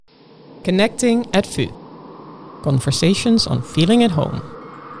Connecting at VU. Conversations on feeling at home.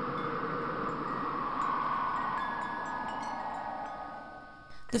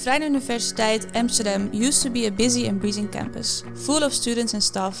 The Vrije Universiteit Amsterdam used to be a busy and breathing campus, full of students and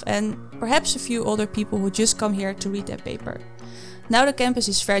staff, and perhaps a few older people who just come here to read their paper. Now the campus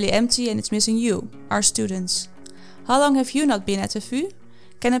is fairly empty and it's missing you, our students. How long have you not been at the VU?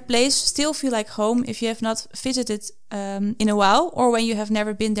 Can a place still feel like home if you have not visited in a while, or when you have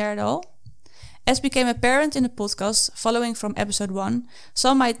never been there at all? As became apparent in the podcast following from episode 1,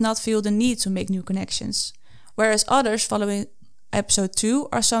 some might not feel the need to make new connections, whereas others following episode 2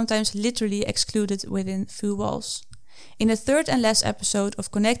 are sometimes literally excluded within VU walls. In the third and last episode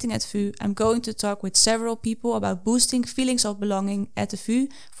of Connecting at VU, I'm going to talk with several people about boosting feelings of belonging at the VU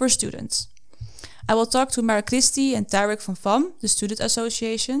for students. I will talk to Marie Christie and Tarek van FAM, the Student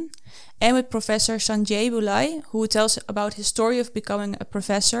Association, and with Professor Sanjay Bulai, who tells about his story of becoming a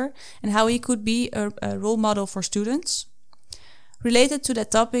professor and how he could be a role model for students. Related to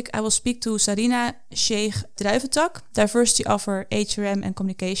that topic, I will speak to Sarina Sheikh Druiventak, Diversity Officer HRM and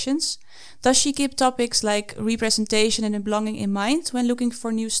Communications. Does she keep topics like representation and belonging in mind when looking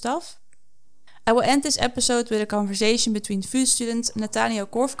for new stuff? I will end this episode with a conversation between VU student Nathaniel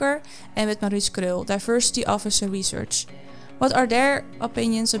Korfker and with Maurice Kreul, Diversity Officer Research. What are their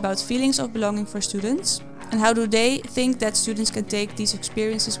opinions about feelings of belonging for students? And how do they think that students can take these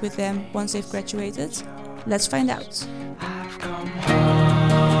experiences with them once they've graduated? Let's find out.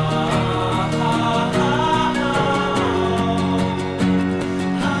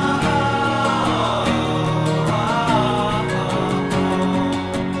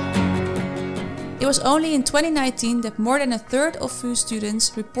 It was only in 2019 that more than a third of VU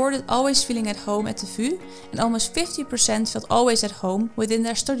students reported always feeling at home at the VU, and almost 50% felt always at home within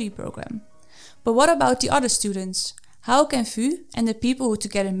their study program. But what about the other students? How can VU and the people who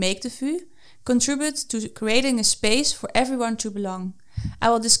together make the VU contribute to creating a space for everyone to belong?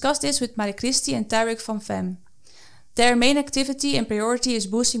 I will discuss this with Marie Christie and Tarek van FAM. Their main activity and priority is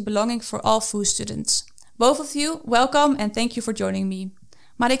boosting belonging for all VU students. Both of you, welcome and thank you for joining me.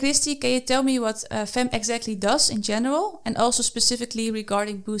 Marie Christie, can you tell me what FAM exactly does in general and also specifically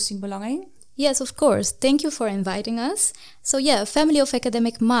regarding boosting belonging? Yes, of course. Thank you for inviting us. So Family of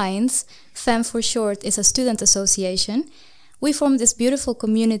Academic Minds, FAM for short, is a student association. We form this beautiful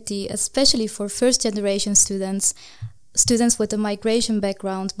community, especially for first-generation students, students with a migration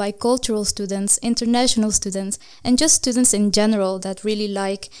background, bicultural students, international students, and just students in general that really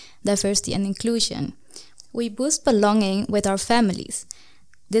like diversity and inclusion. We boost belonging with our families.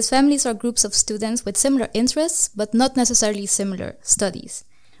 These families are groups of students with similar interests, but not necessarily similar studies.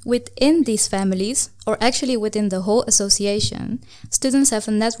 Within these families, or actually within the whole association, students have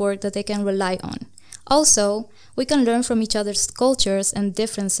a network that they can rely on. Also, we can learn from each other's cultures and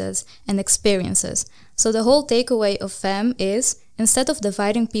differences and experiences. So the whole takeaway of FAM is, instead of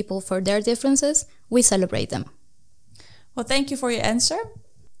dividing people for their differences, we celebrate them. Well, thank you for your answer.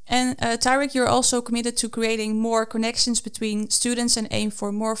 And Tarek, you're also committed to creating more connections between students and aim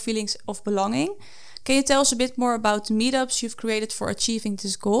for more feelings of belonging. Can you tell us a bit more about the meetups you've created for achieving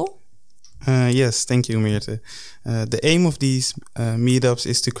this goal? Yes, thank you, Meerte. The aim of these meetups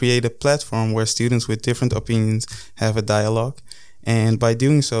is to create a platform where students with different opinions have a dialogue. And by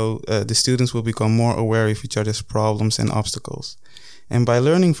doing so, the students will become more aware of each other's problems and obstacles. And by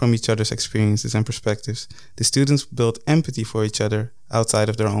learning from each other's experiences and perspectives, the students build empathy for each other outside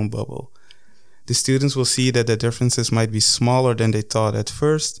of their own bubble. The students will see that their differences might be smaller than they thought at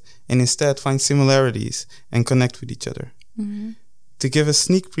first, and instead find similarities and connect with each other. Mm-hmm. To give a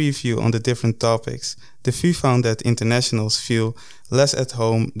sneak preview on the different topics, the VU found that internationals feel less at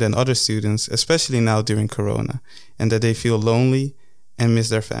home than other students, especially now during Corona, and that they feel lonely and miss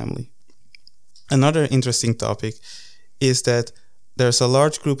their family. Another interesting topic is that there's a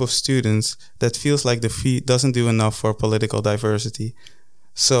large group of students that feels like the VU doesn't do enough for political diversity.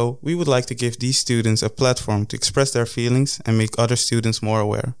 So we would like to give these students a platform to express their feelings and make other students more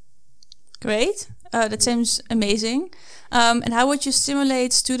aware. Great. That sounds amazing. And how would you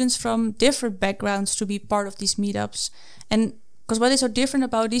stimulate students from different backgrounds to be part of these meetups? And because what is so different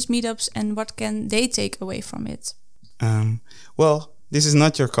about these meetups and what can they take away from it? Well, this is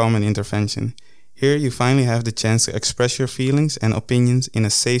not your common intervention. Here you finally have the chance to express your feelings and opinions in a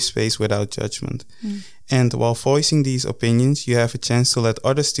safe space without judgment. And while voicing these opinions, you have a chance to let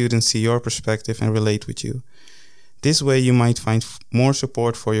other students see your perspective and relate with you. This way you might find more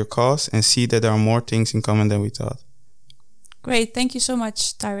support for your cause and see that there are more things in common than we thought. Great, thank you so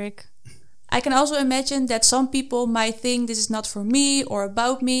much, Tarek. I can also imagine that some people might think this is not for me or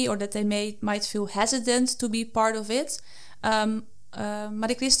about me, or that they might feel hesitant to be part of it.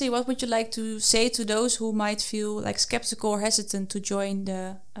 Marie Christie, what would you like to say to those who might feel like skeptical or hesitant to join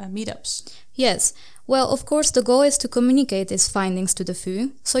the meetups? Yes. Well, of course, the goal is to communicate these findings to the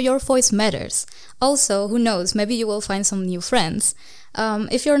VU, so your voice matters. Also, who knows, maybe you will find some new friends.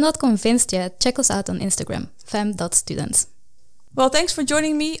 If you're not convinced yet, check us out on Instagram, fem.students. Well, thanks for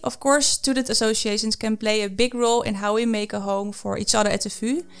joining me. Of course, student associations can play a big role in how we make a home for each other at the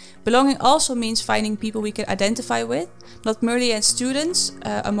VU. Belonging also means finding people we can identify with, not merely as students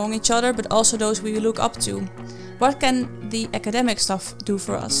among each other, but also those we look up to. What can the academic staff do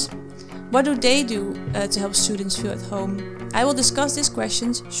for us? What do they do to help students feel at home? I will discuss these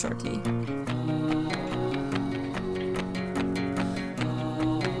questions shortly.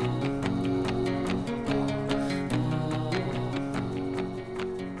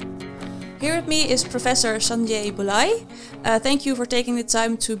 Here with me is Professor Sanjay Bulai. Thank you for taking the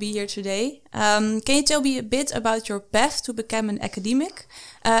time to be here today. Can you tell me a bit about your path to become an academic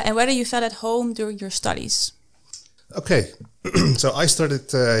and whether you felt at home during your studies? Okay, so I started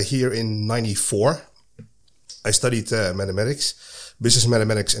here in '94. I studied mathematics, business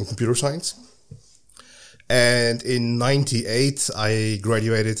mathematics and computer science. And in '98, I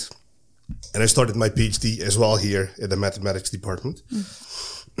graduated and I started my PhD as well here in the mathematics department.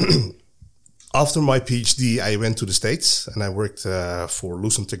 After my PhD, I went to the States and I worked for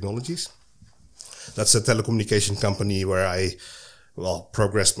Lucent Technologies. That's a telecommunication company where I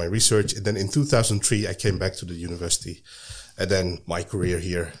progressed my research. And then in 2003, I came back to the university. And then my career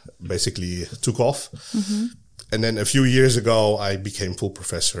here basically took off. Mm-hmm. And then a few years ago, I became full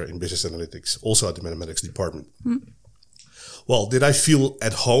professor in business analytics, also at the mathematics department. Mm. Well, did I feel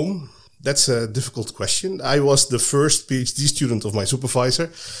at home? That's a difficult question. I was the first PhD student of my supervisor,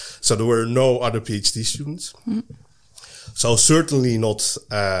 so there were no other PhD students. Mm. So certainly not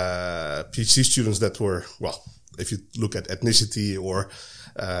PhD students that were, if you look at ethnicity or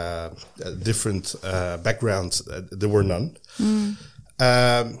different backgrounds, there were none. Mm.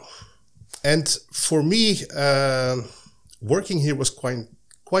 And for me, working here was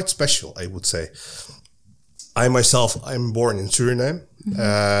quite special, I would say. I myself, I'm born in Suriname.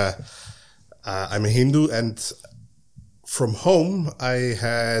 Mm-hmm. I'm a Hindu, and from home I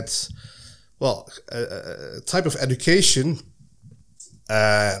had, a type of education,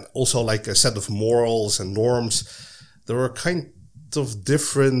 also like a set of morals and norms. They were kind of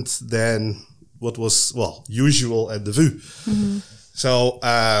different than what was, usual at the VU. Mm-hmm. So,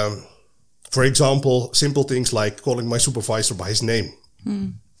 for example, simple things like calling my supervisor by his name.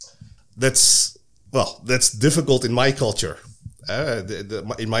 Mm. That's difficult in my culture.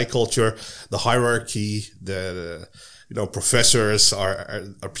 In my culture, the hierarchy, the professors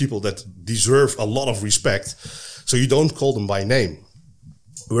are people that deserve a lot of respect. So you don't call them by name.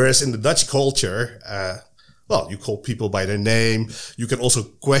 Whereas in the Dutch culture, you call people by their name. You can also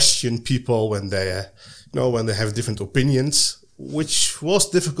question people when they have different opinions, which was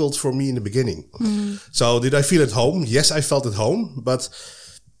difficult for me in the beginning. Mm. So did I feel at home? Yes, I felt at home, but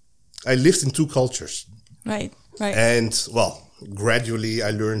I lived in two cultures. Right. And gradually I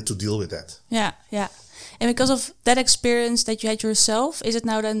learned to deal with that. Yeah. And because of that experience that you had yourself, is it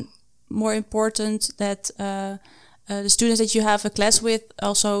now then more important that the students that you have a class with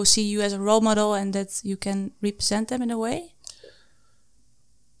also see you as a role model and that you can represent them in a way?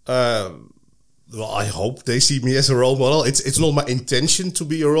 I hope they see me as a role model. It's not my intention to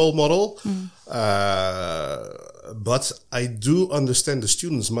be a role model, but I do understand the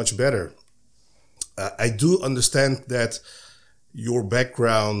students much better. I do understand that your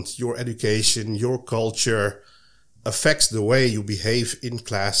background, your education, your culture affects the way you behave in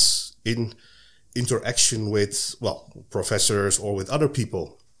class, in interaction with, professors or with other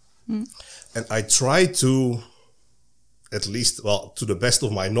people. Mm. And I try to, at least, to the best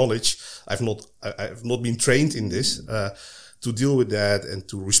of my knowledge, I've not been trained in this, to deal with that and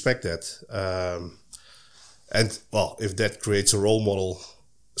to respect that. If that creates a role model,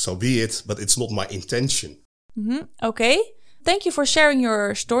 so be it, but it's not my intention. Mm-hmm. Okay. Thank you for sharing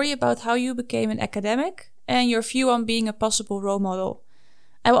your story about how you became an academic and your view on being a possible role model.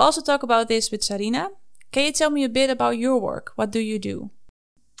 I will also talk about this with Sarina. Can you tell me a bit about your work? What do you do?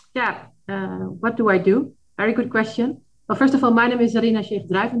 Yeah, what do I do? Very good question. Well, first of all, my name is Sarina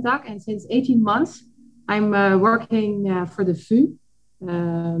Sheikh-Druiventak, and since 18 months, I'm working for the VU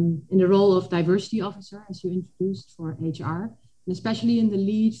in the role of diversity officer, as you introduced, for HR, and especially in the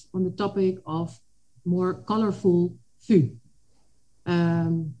lead on the topic of more colorful VU.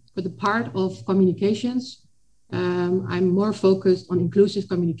 For the part of communications, I'm more focused on inclusive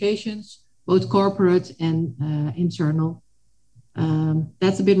communications, both corporate and internal.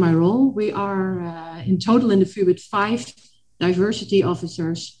 That's a bit my role. We are in total in the VU with 5 diversity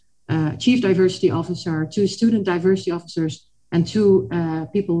officers, chief diversity officer, 2 student diversity officers, and 2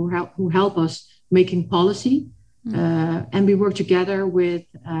 people who help us making policy. And we work together with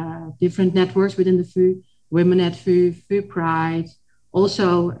different networks within the VU, Women at VU, VU Pride, also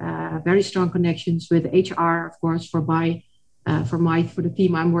very strong connections with HR, of course, for the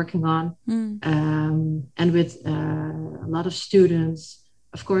team I'm working on, and with a lot of students,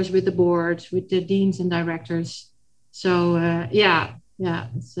 of course, with the board, with the deans and directors. So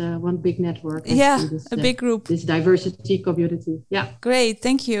it's one big network. A big group. This diversity community. Yeah. Great,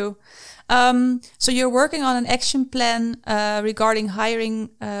 thank you. So you're working on an action plan regarding hiring,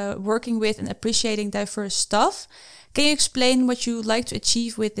 working with and appreciating diverse staff. Can you explain what you would like to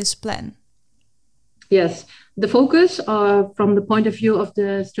achieve with this plan? Yes, the focus from the point of view of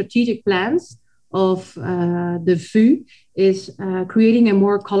the strategic plans of the VU is creating a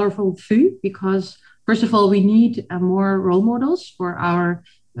more colorful VU, because first of all, we need more role models for our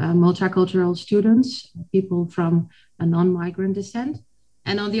multicultural students, people from a non-migrant descent.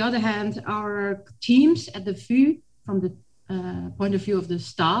 And on the other hand, our teams at the VU, from the point of view of the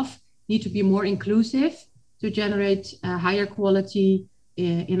staff, need to be more inclusive to generate higher quality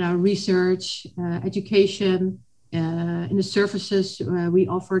in our research, education, in the services we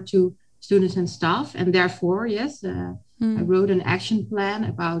offer to students and staff. And therefore, yes, I wrote an action plan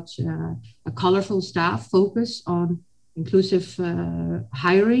about a colorful staff focus on inclusive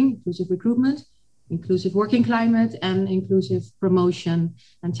hiring, inclusive recruitment, inclusive working climate, and inclusive promotion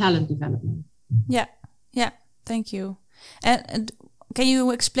and talent development. Yeah, thank you. And can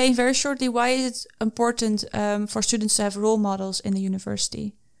you explain very shortly why it's important for students to have role models in the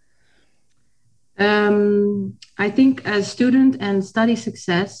university? I think as student and study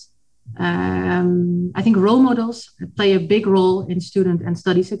success, I think role models play a big role in student and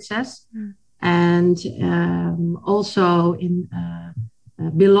study success, and also in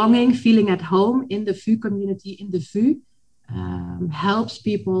belonging, feeling at home in the VU community, in the VU, helps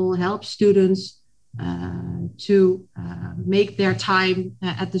students to make their time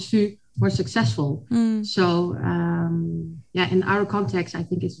at the VU more successful. So in our context, I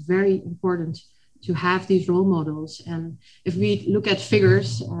think it's very important to have these role models. And if we look at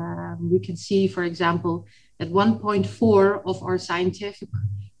figures, we can see, for example, that 1.4 of our scientific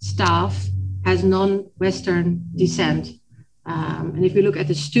staff has non-Western descent. And if we look at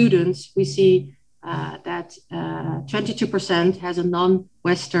the students, we see that 22% has a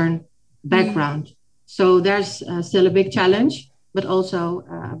non-Western background. So there's still a big challenge, but also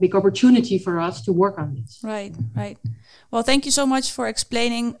a big opportunity for us to work on this. Right. Well, thank you so much for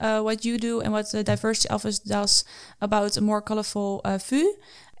explaining what you do and what the Diversity Office does about a more colorful VU.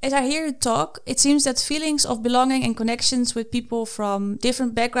 As I hear you talk, it seems that feelings of belonging and connections with people from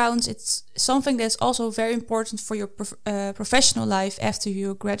different backgrounds, it's something that's also very important for your professional life after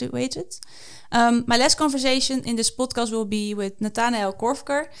you graduated. My last conversation in this podcast will be with Nathanael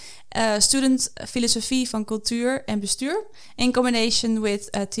Korfker, student filosofie van cultuur en bestuur, in combination with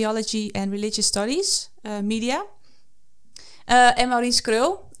theology and religious studies, media. And Maurice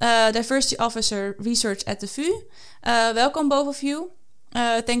Kreul, diversity officer research at the VU. Welcome both of you.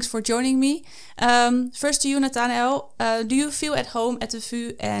 Thanks for joining me. First to you, Nathanael. Do you feel at home at the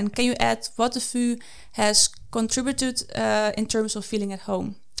VU, and can you add what the VU has contributed in terms of feeling at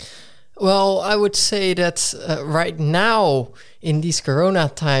home? Well, I would say that right now, in these Corona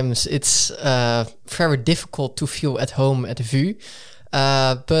times, it's very difficult to feel at home at the VU.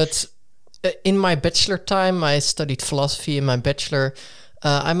 But in my bachelor time, I studied philosophy in my bachelor.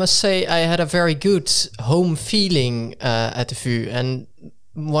 I must say I had a very good home feeling at the VU. And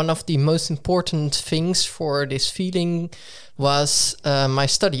one of the most important things for this feeling was my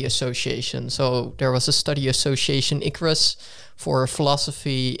study association. So there was a study association, ICRUS, for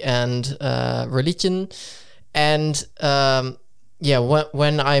philosophy and religion. And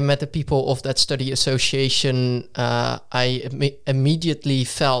when I met the people of that study association, I immediately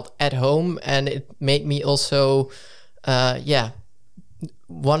felt at home, and it made me also,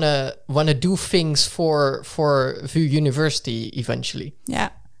 wanna do things for VU University eventually. Yeah.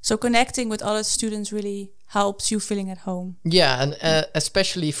 So connecting with other students really helps you feeling at home. Yeah, and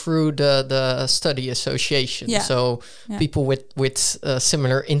especially through the study association. Yeah. So people with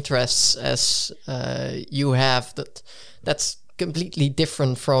similar interests as you have, that's completely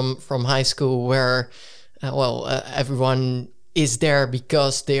different from high school, where everyone is there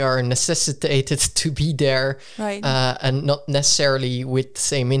because they are necessitated to be there, right? And not necessarily with the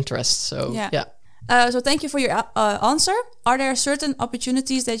same interests. So So thank you for your answer. Are there certain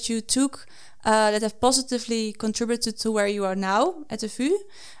opportunities that you took that have positively contributed to where you are now at the VU?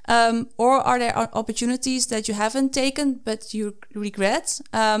 Or are there opportunities that you haven't taken but you regret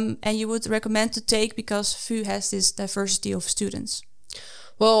and you would recommend to take because VU has this diversity of students?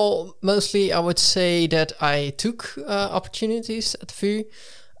 Well, mostly I would say that I took opportunities at VU.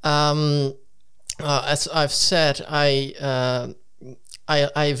 As I've said,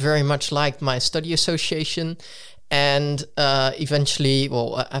 I very much liked my study association, and eventually,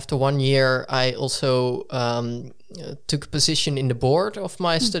 well, after 1 year, I also took a position in the board of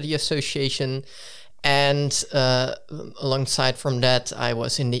my study association, and alongside from that, I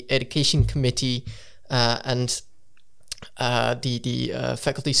was in the education committee and the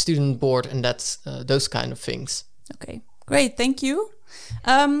faculty student board, and that's those kind of things. Okay, great, thank you.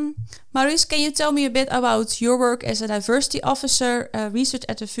 Maurice, can you tell me a bit about your work as a diversity officer, research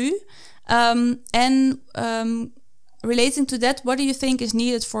at the VU? And relating to that, what do you think is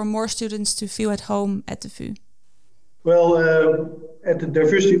needed for more students to feel at home at the VU? Well, at the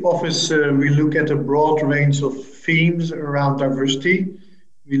diversity office, we look at a broad range of themes around diversity.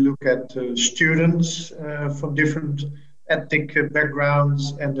 We look at students from different ethnic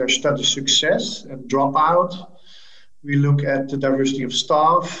backgrounds and their study success and dropout. We look at the diversity of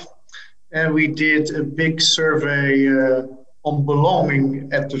staff, and we did a big survey on belonging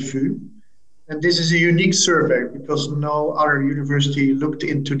at the VU. And this is a unique survey because no other university looked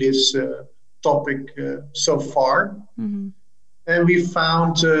into this topic so far. Mm-hmm. And we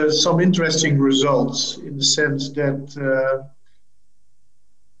found some interesting results in the sense that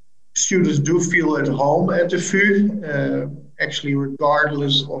students do feel at home at the VU, actually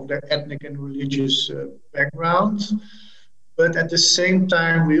regardless of their ethnic and religious background. But at the same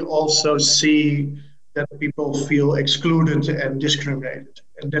time, we also see that people feel excluded and discriminated.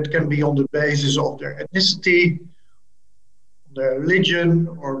 And that can be on the basis of their ethnicity, their religion,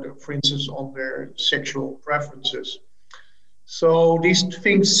 or for instance, on their sexual preferences. So these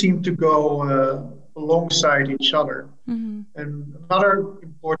things seem to go alongside each other. Mm-hmm. And another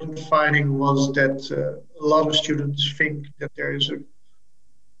important finding was that a lot of students think that there is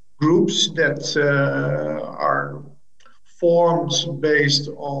groups that are formed based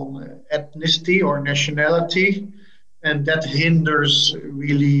on ethnicity or nationality, and that hinders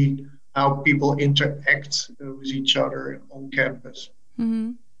really how people interact with each other on campus.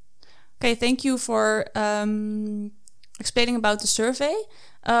 Mm-hmm. Okay, thank you for explaining about the survey.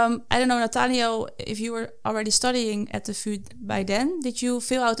 I don't know, Nathaniel, if you were already studying at the VU by then, did you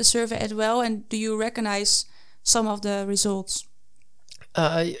fill out the survey as well, and do you recognize some of the results?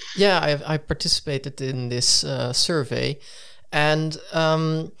 Yeah, I participated in this survey, and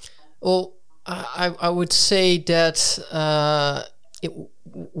well, I would say that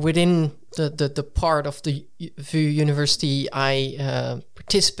within the part of the VU University I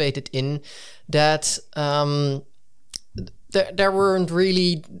participated in, that there weren't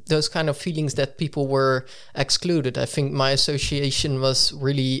really those kind of feelings that people were excluded. I think my association was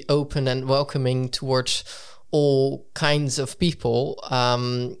really open and welcoming towards all kinds of people.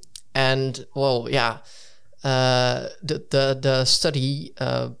 And well, yeah, the study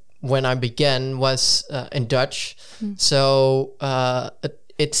when I began was in Dutch. So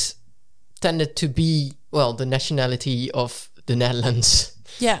it tended to be, well, the nationality of the Netherlands.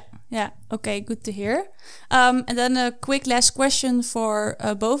 Yeah. Okay, good to hear. And then a quick last question for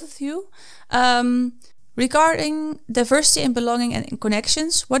both of you. Regarding diversity and belonging and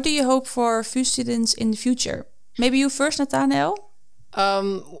connections, what do you hope for VU students in the future? Maybe you first, Nathaniel?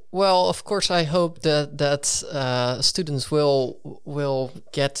 Well, of course, I hope that students will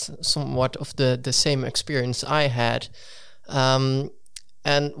get somewhat of the same experience I had.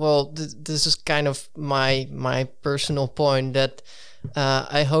 And well, this is kind of my personal point, that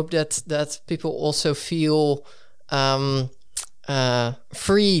I hope that people also feel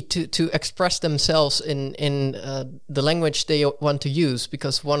free to express themselves in the language they want to use,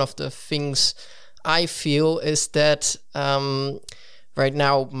 because one of the things I feel is that right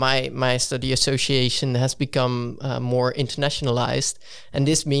now my study association has become more internationalized, and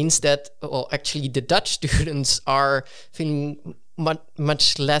this means that, well, actually the Dutch students are feeling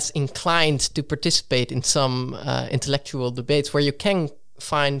much less inclined to participate in some intellectual debates where you can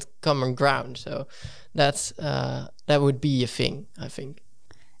find common ground. So that would be a thing, I think.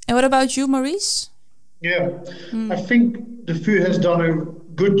 And what about you, Maurice? Yeah, I think the VU has done a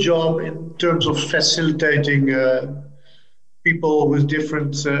good job in terms of facilitating people with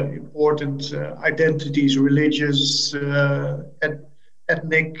different important identities, religious,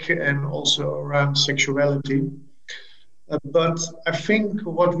 ethnic, and also around sexuality. But I think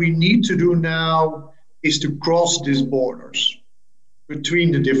what we need to do now is to cross these borders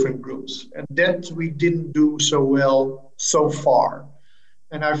between the different groups. And that we didn't do so well so far.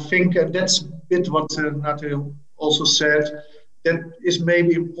 And I think that's a bit what Nathaniel also said, that is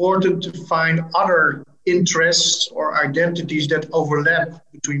maybe important to find other interests or identities that overlap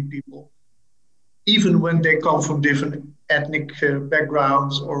between people, even when they come from different ethnic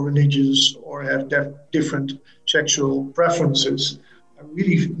backgrounds or religious or have different sexual preferences. I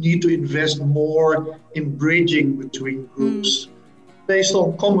really need to invest more in bridging between groups based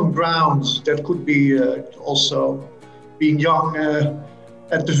on common grounds. That could be also being young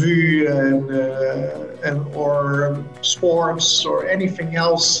at the VU and or sports or anything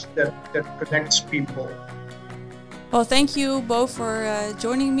else that connects people. Well, thank you both for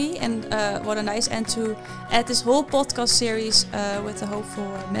joining me, and what a nice end to add this whole podcast series with a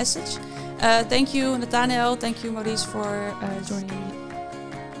hopeful message. Thank you, Nathaniel. Thank you, Maurice, for joining me.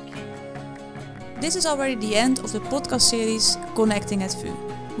 This is already the end of the podcast series Connecting at VU.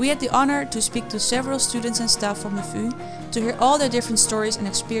 We had the honor to speak to several students and staff from the VU to hear all their different stories and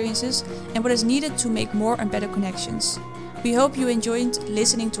experiences and what is needed to make more and better connections. We hope you enjoyed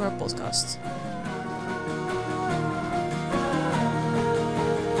listening to our podcast.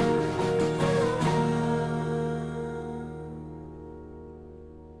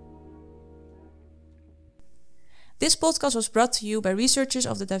 This podcast was brought to you by researchers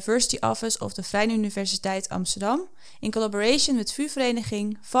of the Diversity Office of the Vrije Universiteit Amsterdam in collaboration with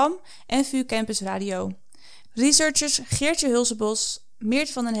VU-vereniging, FAM en VU Campus Radio. Researchers Geertje Hulsebos,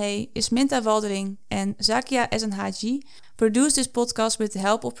 Meert van den Hey, Isminta Waldering en Zakia SNHG produced this podcast with the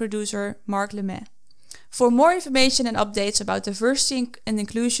help of producer Mark Lemay. For more information and updates about diversity and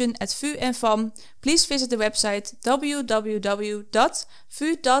inclusion at VU and FAM, please visit the website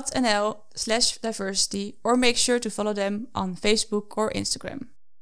www.vu.nl/diversity or make sure to follow them on Facebook or Instagram.